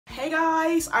Hey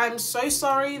guys, I'm so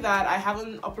sorry that I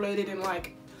haven't uploaded in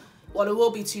like, well, it will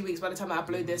be 2 weeks by the time I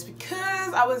upload this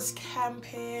because I was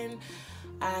camping,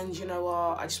 and you know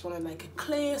what, I just wanted like a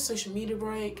clear social media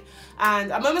break,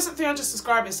 and I'm almost at 300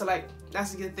 subscribers, so like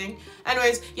that's a good thing.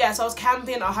 Anyways, yeah, so I was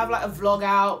camping. I'll have like a vlog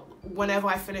out whenever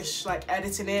I finish like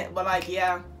editing it, but like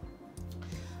yeah,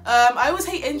 I always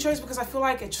hate intros because I feel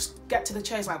like it just get to the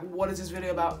chase, like what is this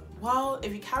video about? Well,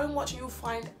 if you carry on watching, you'll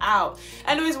find out.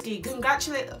 Anyways,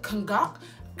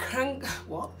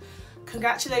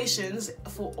 congratulations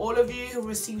for all of you who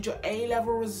received your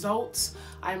A-level results.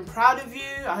 I'm proud of you.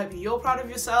 I hope you're proud of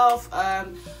yourself.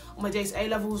 My days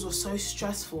A-levels were so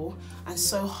stressful and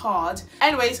so hard.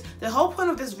 Anyways, the whole point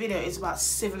of this video is about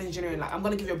civil engineering. Like, I'm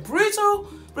gonna give you a brutal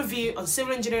review on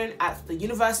civil engineering at the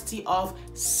University of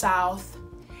Southampton.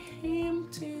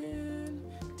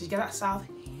 Did you get that?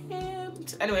 Southampton.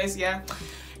 Anyways,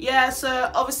 yeah, so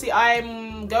obviously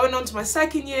I'm going on to my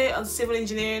second year on civil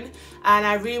engineering, and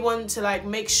I really want to like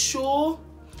make sure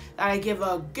that I give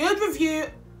a good review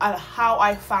on how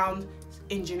I found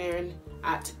engineering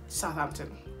at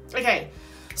Southampton. Okay,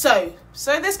 so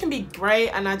this can be great,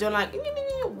 and I don't like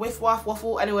whiff waff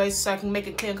waffle. Anyways, so I can make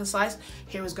it clear and concise,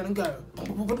 here is gonna go.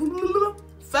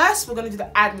 First, we're gonna do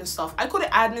the admin stuff. I call it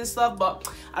admin stuff, but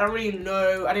I don't really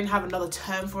know. I didn't have another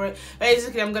term for it.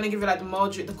 Basically, I'm gonna give you like the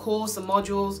module, the course, the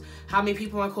modules, how many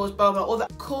people in my course, blah blah, all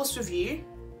that course review.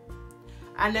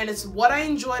 And then it's what I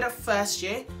enjoyed at first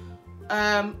year,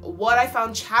 what I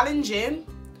found challenging,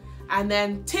 and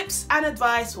then tips and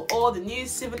advice for all the new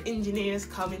civil engineers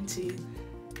coming to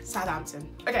Southampton.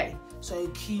 Okay, so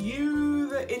cue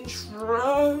the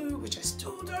intro, which I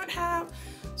still don't have.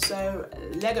 So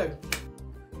let go.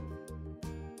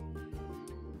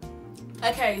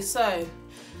 Okay, so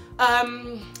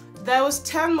there was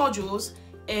 10 modules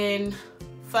in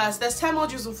first. There's 10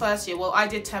 modules in first year. Well, I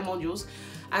did 10 modules,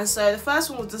 and so the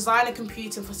first one was design and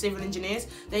computing for civil engineers.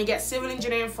 Then you get civil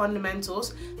engineering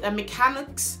fundamentals, then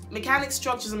mechanics,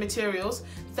 structures and materials,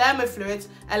 thermofluids,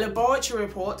 a laboratory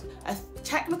report, a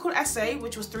technical essay,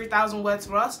 which was 3,000 words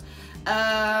for us,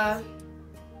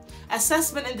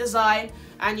 assessment and design,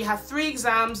 and you have 3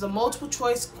 exams: the multiple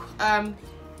choice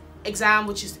exam,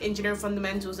 which is engineering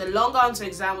fundamentals, the long answer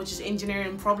exam, which is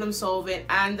engineering problem solving,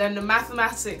 and then the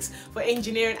mathematics for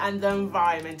engineering and the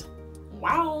environment.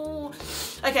 Wow.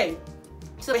 Okay,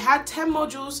 so we had 10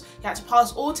 modules. You had to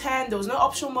pass all 10. There was no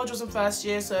optional modules in first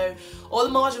year, so all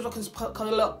the modules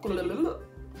were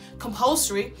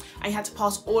compulsory, and you had to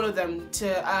pass all of them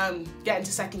to get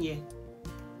into second year.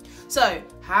 So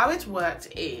how it worked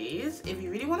is, if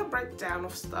you really want to break down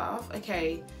of stuff,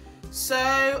 okay, so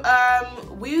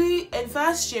we in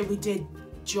first year we did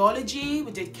geology,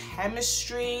 we did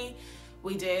chemistry,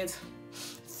 we did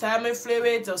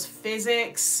thermofluids, there was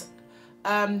physics,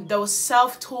 there was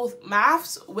self-taught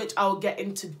maths, which I'll get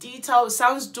into detail. It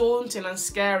sounds daunting and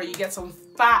scary. You get some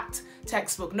fact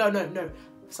textbook, no,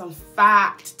 some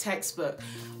fact textbook,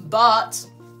 but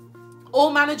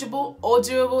all manageable, all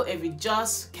doable if you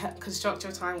just construct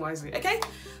your time wisely. Okay,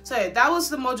 so that was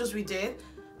the modules we did.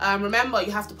 Remember,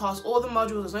 you have to pass all the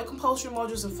modules. There's no compulsory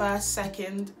modules in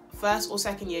first or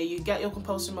second year. You get your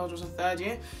compulsory modules in third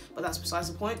year, but that's besides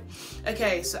the point.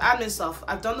 Okay, so admin stuff.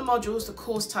 I've done the modules, the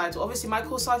course title. Obviously, my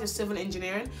course title is civil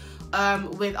engineering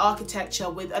with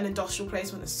architecture with an industrial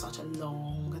placement. It's such a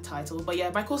long title, but yeah,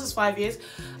 my course is 5 years.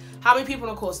 How many people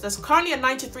in the course? There's currently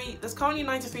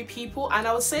 93 people, and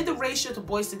I would say the ratio to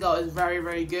boys to girls is very,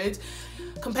 very good.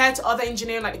 Compared to other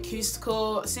engineering like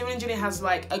acoustical, civil engineering has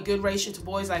like a good ratio to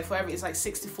boys. Like it's like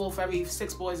 64 for every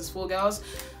 6 boys is 4 girls.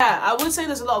 Yeah, I would say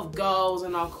there's a lot of girls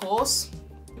in our course.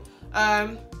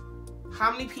 How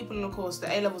many people in the course?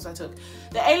 The A-levels I took.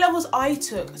 The A-levels I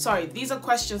took, sorry, these are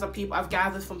questions that I've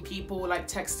gathered from people like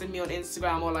texting me on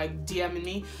Instagram or like DMing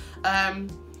me.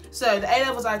 So the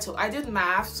A-levels I took, I took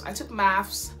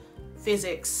maths,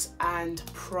 physics and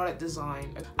product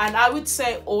design, and I would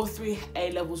say all 3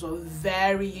 A-levels were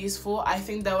very useful. I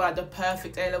think they were like the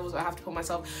perfect A-levels. I have to put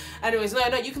myself, anyways, no,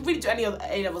 you can really do any other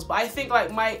A-levels, but I think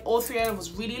like all 3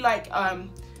 A-levels really like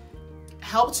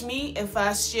helped me in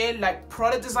first year. Like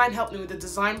product design helped me with the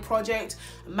design project,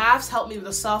 maths helped me with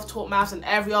the self-taught maths and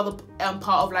every other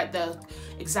part of like the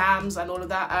exams and all of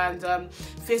that, and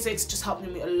physics just helped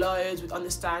me loads with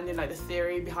understanding like the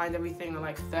theory behind everything and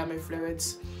like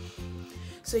thermofluids.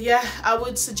 So yeah, I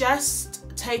would suggest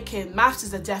taking maths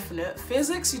is a definite.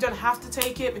 Physics, you don't have to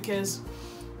take it because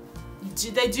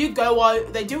they do go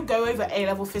over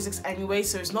A-level physics anyway,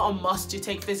 so it's not a must to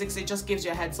take physics. It just gives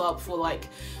you a heads up for like,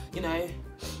 you know,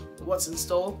 what's in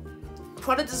store.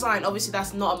 Product design, obviously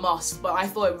that's not a must, but I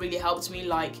thought it really helped me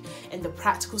like in the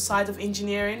practical side of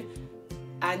engineering.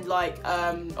 and like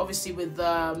obviously with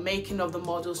the making of the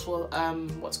models for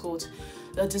what's called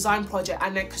the design project,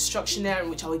 and then constructioneering,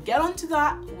 which I will get onto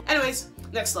that. Anyways,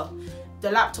 next up, the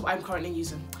laptop I'm currently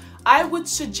using. I would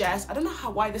suggest, I don't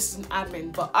know why this is an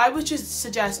admin, but I would just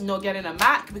suggest not getting a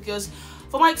Mac, because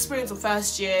for my experience of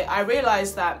first year, I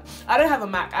realized that I don't have a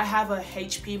Mac, I have a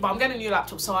HP, but I'm getting a new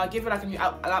laptop, so I'll give it like a new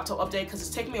laptop update, because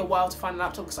it's taken me a while to find a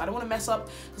laptop, because I don't want to mess up,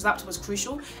 because laptop is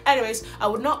crucial. Anyways, I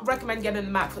would not recommend getting a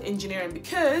Mac for engineering,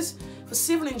 because for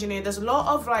civil engineering, there's a lot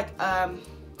of like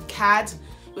CAD,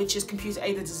 which is computer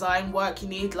aided design work. You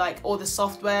need like all the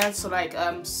software, so like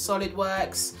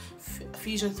SolidWorks,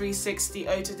 Fusion 360,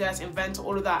 Autodesk, Inventor,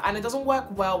 all of that, and it doesn't work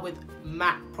well with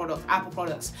Mac products, Apple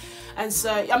products. And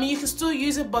so I mean, you can still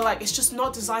use it, but like it's just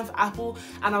not designed for Apple.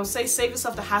 And I would say save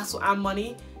yourself the hassle and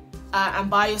money and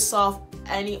buy yourself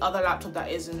any other laptop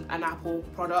that isn't an Apple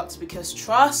product, because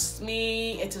trust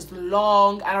me, it is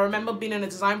long. And I remember being in a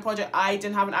design project, I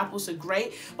didn't have an Apple, so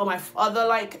great, but my other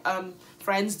like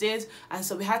friends did, and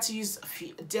so we had to use a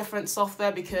few different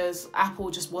software because Apple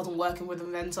just wasn't working with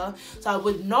Inventor. So I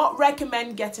would not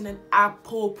recommend getting an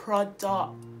Apple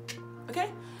product, okay?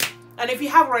 And if you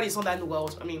have already, it's not the end of the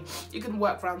world. I mean, you can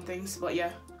work around things, but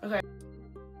yeah, okay.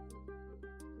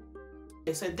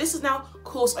 So this is now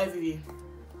course overview.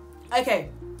 Okay,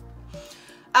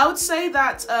 I would say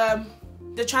that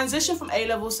the transition from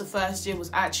A-levels to first year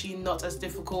was actually not as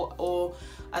difficult or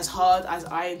as hard as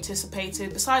I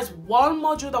anticipated. Besides one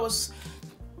module that was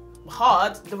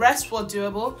hard, the rest were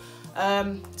doable.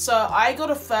 So I got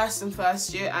a first in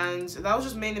first year, and that was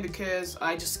just mainly because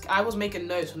I was making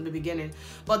notes from the beginning.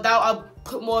 But that I'll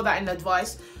put more of that in the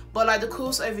advice. But like the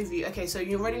course overview, okay, so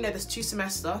you already know there's 2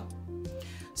 semesters.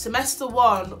 Semester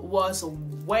 1 was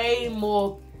way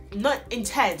more not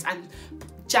intense and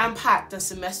jam-packed than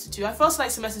semester 2. I felt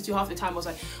like semester 2 half the time I was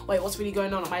like, wait, what's really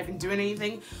going on? Am I even doing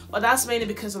anything? But that's mainly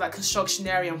because of like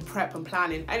constructioneering and prep and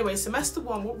planning. Anyway, semester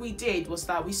 1, what we did was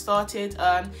that we started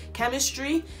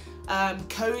chemistry,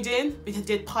 coding, we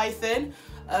did Python,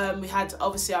 we had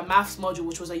obviously our maths module,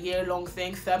 which was a year-long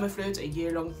thing, thermofluids, a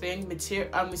year-long thing, we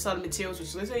started materials,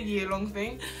 which was a year-long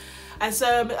thing. And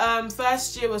so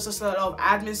first year was just a lot of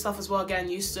admin stuff as well, getting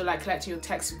used to like collecting your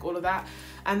textbook, all of that.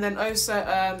 And then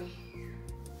also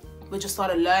we just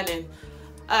started learning.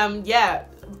 Yeah,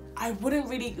 I wouldn't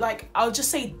really like, I'll just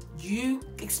say you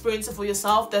experience it for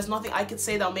yourself. There's nothing I could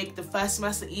say that'll make the first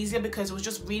semester easier, because it was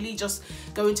just really just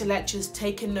going to lectures,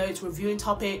 taking notes, reviewing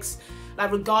topics.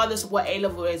 Like regardless of what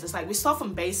A-level is, it's like we start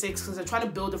from basics because they're trying to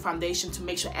build a foundation to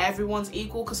make sure everyone's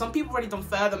equal, because some people already done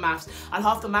further maths, and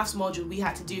half the maths module we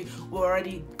had to do were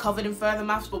already covered in further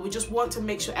maths, but we just want to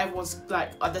make sure everyone's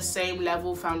like at the same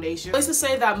level foundation. I used to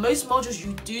say that most modules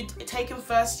you do take in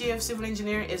first year of civil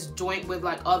engineering is joint with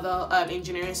like other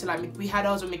engineering. So like we had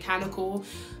ours with mechanical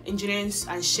engineering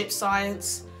and ship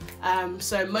science.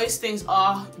 So most things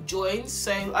are joined.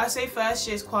 So I say first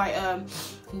year is quite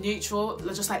neutral,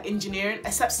 just like engineering,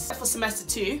 except for semester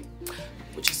 2,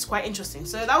 which is quite interesting.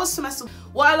 So that was semester.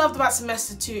 What I loved about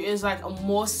semester 2 is like a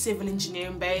more civil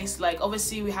engineering based. Like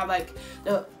obviously we have like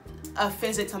the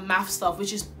physics and math stuff,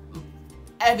 which is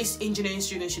every engineering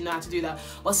student should know how to do that.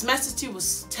 But semester 2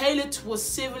 was tailored towards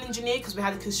civil engineering, because we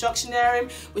had a constructioneering,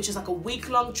 which is like a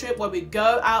week-long trip where we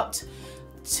go out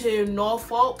to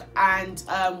Norfolk and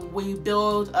we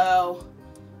build a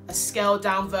scaled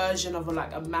down version of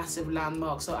like a massive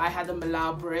landmark. So I had the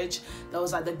Malau Bridge, there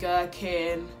was like the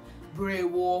Gherkin, Bray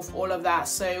Wharf, all of that.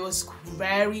 So it was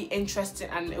very interesting,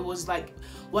 and it was like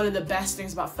one of the best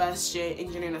things about first year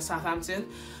engineering at Southampton.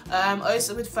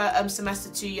 Also with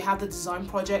semester 2 you have the design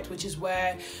project, which is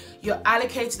where you're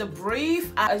allocated a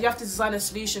brief and you have to design a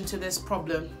solution to this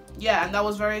problem. Yeah, and that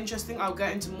was very interesting. I'll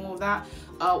get into more of that,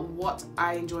 what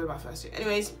I enjoy about first year.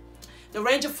 Anyways, the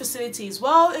range of facilities.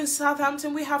 Well, in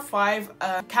Southampton we have 5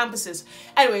 campuses.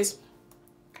 Anyways,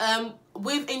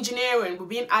 with engineering, we're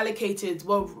being allocated,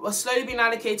 well, we're slowly being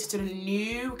allocated to the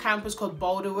new campus called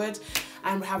Boulderwood,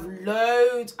 and we have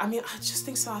loads. I mean, I just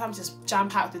think Southampton is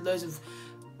jam-packed with loads of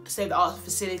state-of-the-art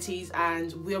facilities,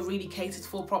 and we are really catered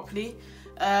for properly.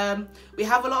 We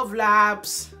have a lot of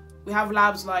labs. We have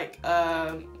labs like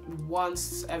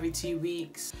once every 2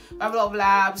 weeks. We have a lot of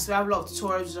labs, we have a lot of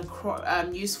tutorials which are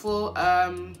useful.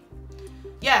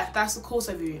 Yeah, that's the course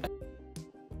overview.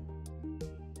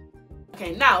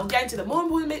 Okay, now get into the more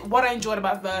important bit, what I enjoyed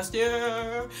about first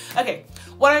year. Okay,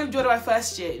 what I enjoyed about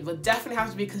first year would definitely have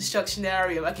to be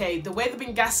constructioneering. Okay, the way they've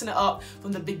been gassing it up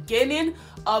from the beginning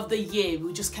of the year,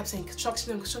 we just kept saying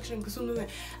construction,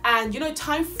 and you know,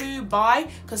 time flew by,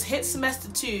 because hit semester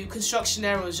 2,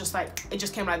 constructioneering was just like, it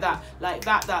just came like that.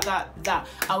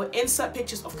 I would insert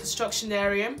pictures of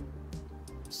constructioneering.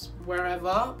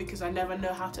 wherever, because I never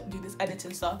know how to do this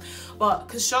editing stuff. But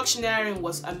constructioneering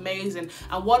was amazing.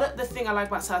 And the thing I like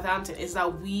about Southampton is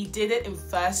that we did it in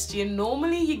first year.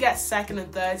 Normally you get second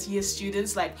and third year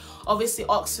students, like obviously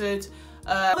Oxford,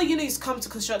 other unis come to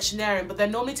constructioneering, but they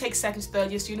normally take second to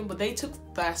third year student, but they took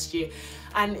first year.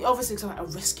 And obviously it's like a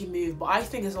risky move, but I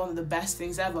think it's one of the best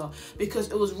things ever,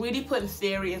 because it was really putting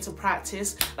theory into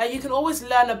practice. Like you can always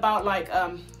learn about like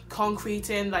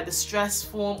concreting, like the stress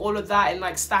form, all of that, and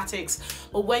like statics,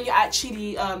 but when you're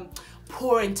actually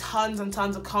pouring tons and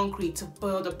tons of concrete to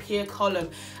build a pier column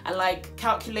and like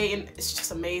calculating, it's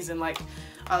just amazing. Like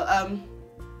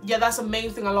yeah, that's the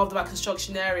main thing I loved about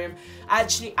constructionarium.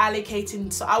 Actually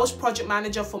allocating, so I was project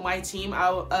manager for my team.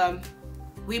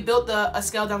 We built a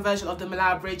scaled down version of the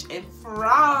Milan Bridge in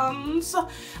France,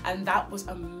 and that was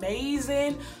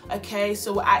amazing. Okay,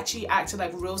 so we're actually acting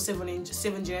like real civil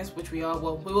engineers, which we are.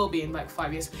 Well, we will be in like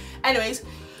 5 years. Anyways,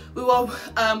 we all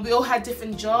had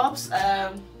different jobs.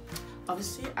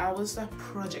 Obviously I was the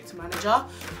project manager,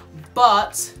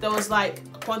 but there was like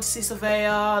quantity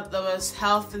surveyor, there was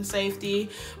health and safety,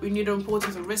 we knew the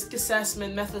importance of risk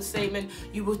assessment, method statement.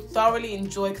 You would thoroughly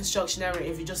enjoy construction area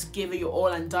if you just give it your all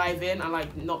and dive in and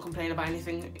like not complain about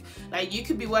anything. Like you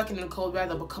could be working in cold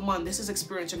weather, but come on, this is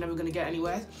experience you're never going to get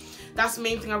anywhere. That's the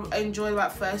main thing I enjoyed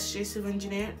about first year civil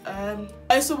engineer.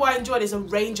 Also what I enjoyed is a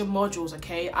range of modules.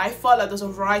 Okay, I felt like there's a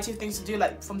variety of things to do,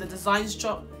 like from the design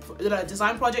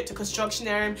project to construction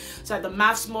area to like the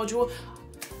maths module.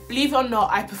 Believe it or not,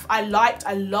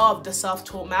 I loved the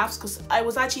self-taught maths, because I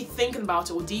was actually thinking about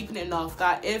it or deep in enough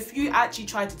that if you actually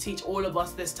try to teach all of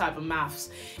us this type of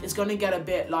maths, it's going to get a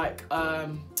bit like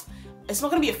it's not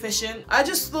going to be efficient. I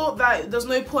just thought that there's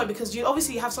no point, because you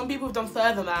obviously have some people who've done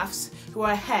further maths who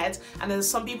are ahead, and there's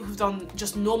some people who've done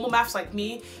just normal maths like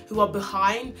me who are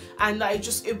behind, and like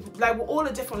like we're all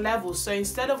at different levels. So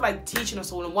instead of like teaching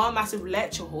us all in one massive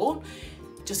lecture hall,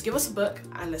 just give us a book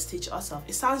and let's teach it ourselves.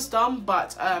 It sounds dumb,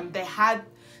 but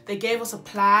they gave us a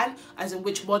plan as in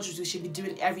which modules we should be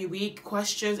doing every week,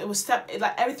 questions. It was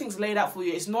like everything's laid out for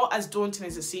you. It's not as daunting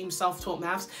as it seems, self-taught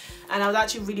maths, and I would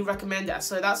actually really recommend that.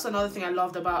 So that's another thing I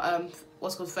loved about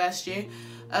what's called first year.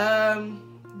 The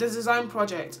design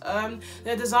project.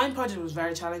 The design project was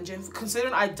very challenging,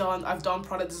 considering I've done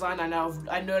product design. I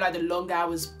know like the long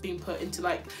hours being put into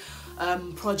like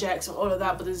projects and all of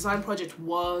that, but the design project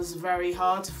was very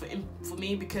hard for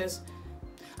me, because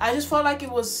I just felt like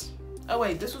it was, oh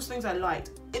wait, this was things I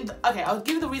liked. Okay, I'll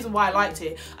give you the reason why I liked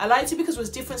it. I liked it because it was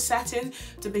different settings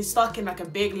to be stuck in like a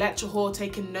big lecture hall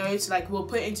taking notes. Like we'll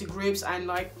put it into groups, and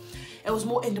like it was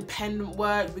more independent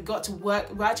work. We got to work,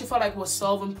 we actually felt like we're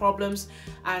solving problems,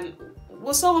 and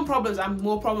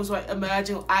more problems were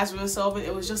emerging as we were solving.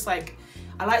 It was just like,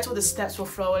 I liked all the steps were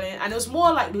flowing in, and it was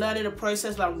more like learning the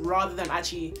process, like rather than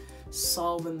actually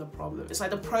solving the problem. It's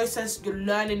like the process, you're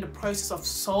learning the process of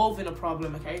solving a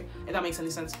problem, okay? If that makes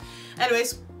any sense.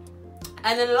 Anyways,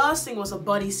 and then the last thing was a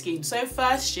buddy scheme. So in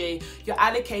first year, you're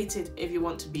allocated, if you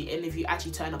want to be in, if you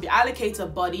actually turn up, you're allocated a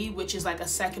buddy, which is like a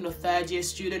second or third year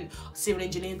student, civil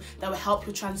engineering, that will help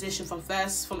you transition from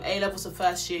A levels to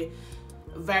first year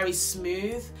very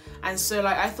smooth. And so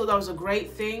like I thought that was a great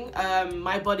thing.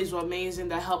 My buddies were amazing.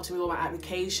 They helped me with all my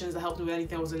applications, they helped me with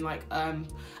anything I was in like I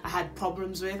had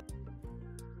problems with.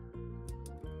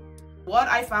 What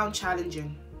I found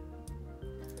challenging.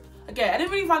 Okay, I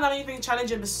didn't really find that anything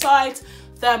challenging besides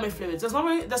thermofluids.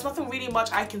 There's nothing really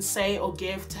much I can say or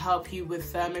give to help you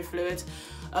with thermofluids.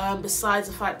 Besides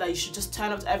the fact that you should just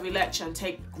turn up to every lecture and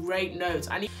take great notes.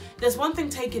 There's one thing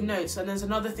taking notes, and there's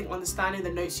another thing understanding the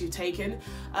notes you've taken.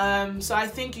 So I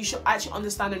think you should actually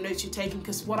understand the notes you've taken,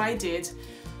 because what I did,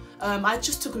 I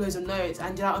just took loads of notes,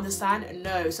 and did I understand?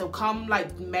 No. So come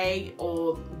like May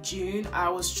or June, I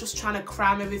was just trying to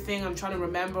cram everything. I'm trying to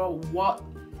remember what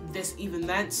this even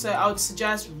meant. So I would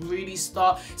suggest really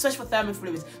start, especially for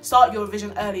thermofluids, start your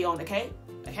revision early on, okay?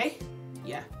 Okay?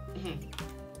 Yeah.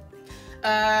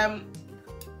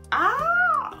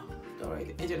 Don't worry,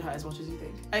 it didn't hurt as much as you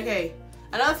think. Okay,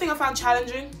 another thing I found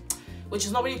challenging, which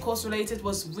is not really course related,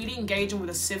 was really engaging with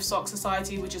the CivSoc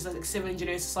society, which is a civil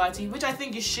engineering society, which I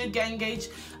think you should get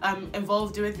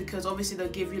involved with, because obviously they'll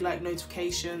give you like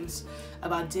notifications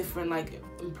about different like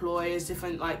employers,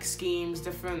 different like schemes,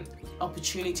 different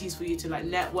opportunities for you to like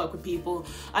network with people.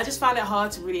 I just found it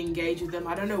hard to really engage with them.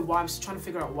 I don't know why, I'm just trying to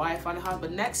figure out why I found it hard,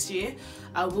 but next year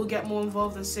I will get more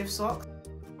involved in CivSoc.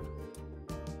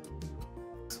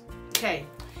 Okay,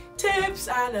 tips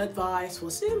and advice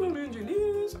for civil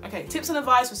engineers. Okay, tips and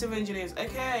advice for civil engineers.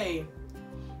 Okay,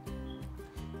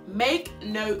 make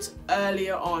notes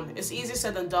earlier on. It's easier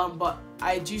said than done, but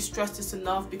I do stress this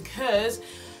enough, because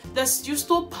you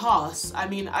still pass. I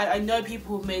mean, I know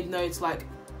people who've made notes like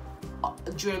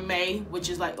during May, which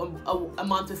is like a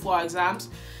month before our exams,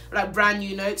 like brand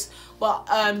new notes, but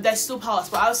they still pass.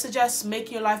 But I would suggest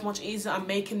making your life much easier and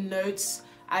making notes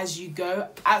as you go,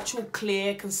 actual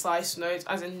clear, concise notes,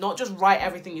 as in not just write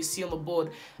everything you see on the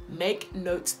board. Make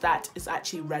notes that is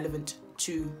actually relevant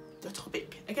to the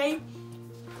topic, okay?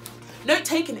 Note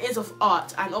taking is of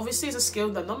art, and obviously it's a skill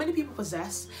that not many people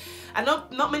possess, and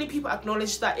not many people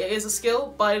acknowledge that it is a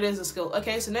skill, but it is a skill.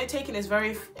 Okay, so note taking is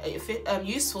very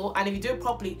useful, and if you do it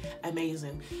properly,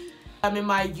 amazing. In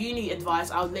my uni advice,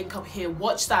 I'll link up here.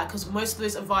 Watch that, because most of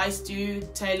this advice do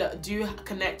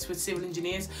connect with civil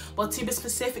engineers, but to be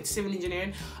specific, civil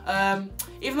engineering.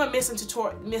 Even though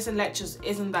missing lectures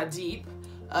isn't that deep,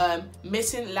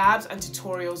 missing labs and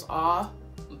tutorials are.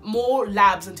 More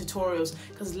labs and tutorials,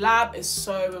 because lab is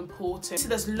so important. So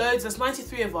there's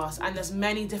 93 of us, and there's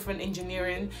many different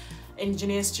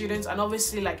engineer students, and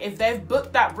obviously, like, if they've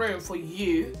booked that room for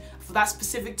you for that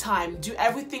specific time, do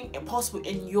everything possible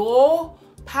in your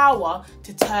power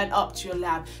to turn up to your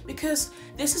lab, because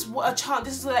this is what a chance.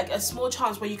 This is like a small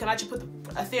chance where you can actually put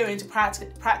a theory into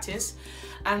practice,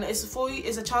 and it's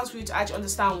a chance for you to actually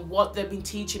understand what they've been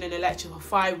teaching in a lecture for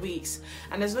 5 weeks.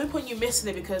 And there's no point you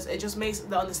missing it, because it just makes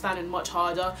the understanding much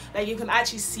harder. Like, you can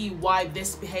actually see why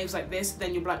this behaves like this,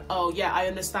 then you'll be like, oh yeah, I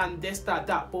understand this,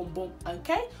 that, boom, boom.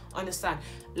 Okay, understand.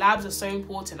 Labs are so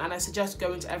important, and I suggest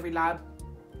going to every lab.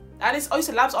 And it's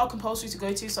also, labs are compulsory to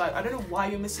go to, so I don't know why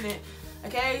you're missing it.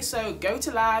 Okay, so go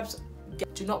to labs.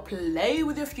 Do not play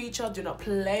with your future. Do not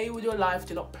play with your life.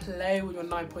 Do not play with your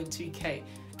 9.2k.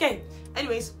 Okay,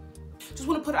 anyways, just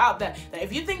want to put it out there that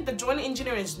if you think that joining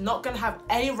engineering is not going to have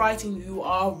any writing, you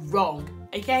are wrong.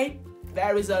 Okay,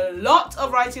 there is a lot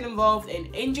of writing involved in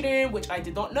engineering, which I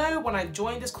did not know when I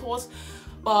joined this course.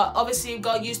 But obviously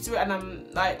got used to it,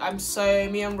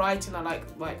 and me and writing are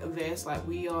like this. Like,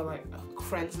 we are like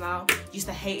friends now. Used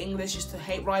to hate English, used to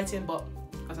hate writing, but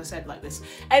as I said, like this.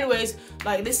 Anyways,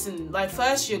 like, listen, like,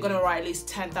 first you're gonna write at least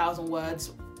 10,000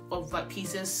 words of like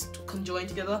pieces conjoined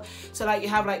together. So like, you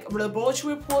have like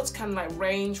laboratory reports can like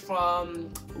range from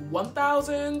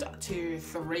 1,000 to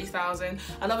 3,000,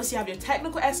 and obviously you have your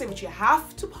technical essay, which you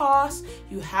have to pass.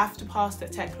 You have to pass the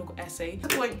technical essay. At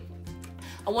the point,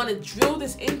 I want to drill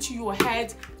this into your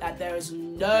head that there is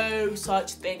no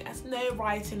such thing as no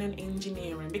writing in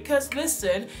engineering. Because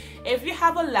listen, if you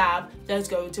have a lab, there's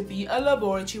going to be a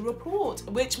laboratory report,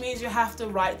 which means you have to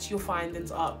write your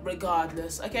findings up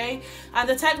regardless, okay? And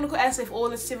the technical essay for all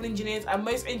the civil engineers and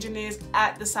most engineers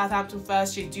at the Southampton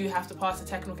first year do have to pass the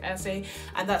technical essay,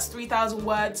 and that's 3,000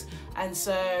 words. And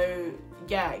so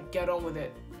yeah, get on with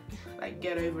it. Like,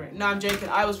 get over it. No, I'm joking.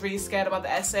 I was really scared about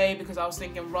the essay, because I was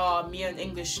thinking, rah, me and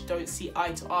English don't see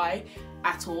eye to eye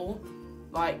at all.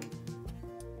 Like,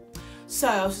 so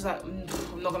I was just like,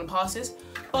 I'm not gonna pass this.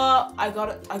 But I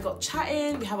got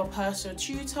chatting. We have a personal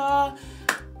tutor.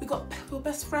 We're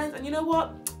best friends, and you know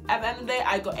what? At the end of the day,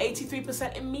 I got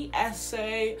 83% in me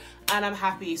essay, and I'm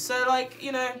happy. So, like,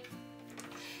 you know,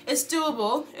 it's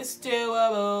doable. It's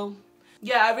doable.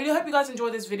 Yeah, I really hope you guys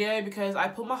enjoyed this video, because I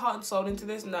put my heart and soul into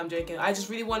this. No, I'm joking. I just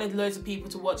really wanted loads of people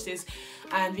to watch this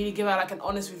and really give out like an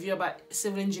honest review about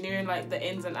civil engineering, like the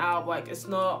ins and outs. Like, it's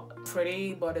not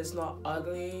pretty, but it's not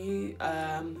ugly.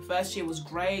 First year was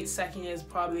great. Second year is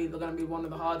probably gonna be one of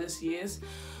the hardest years.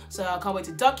 So I can't wait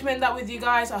to document that with you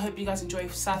guys. I hope you guys enjoy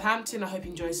Southampton. I hope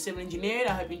you enjoy civil engineering.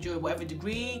 I hope you enjoy whatever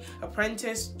degree,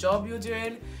 apprentice, job you're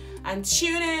doing. And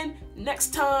tune in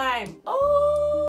next time. Oh!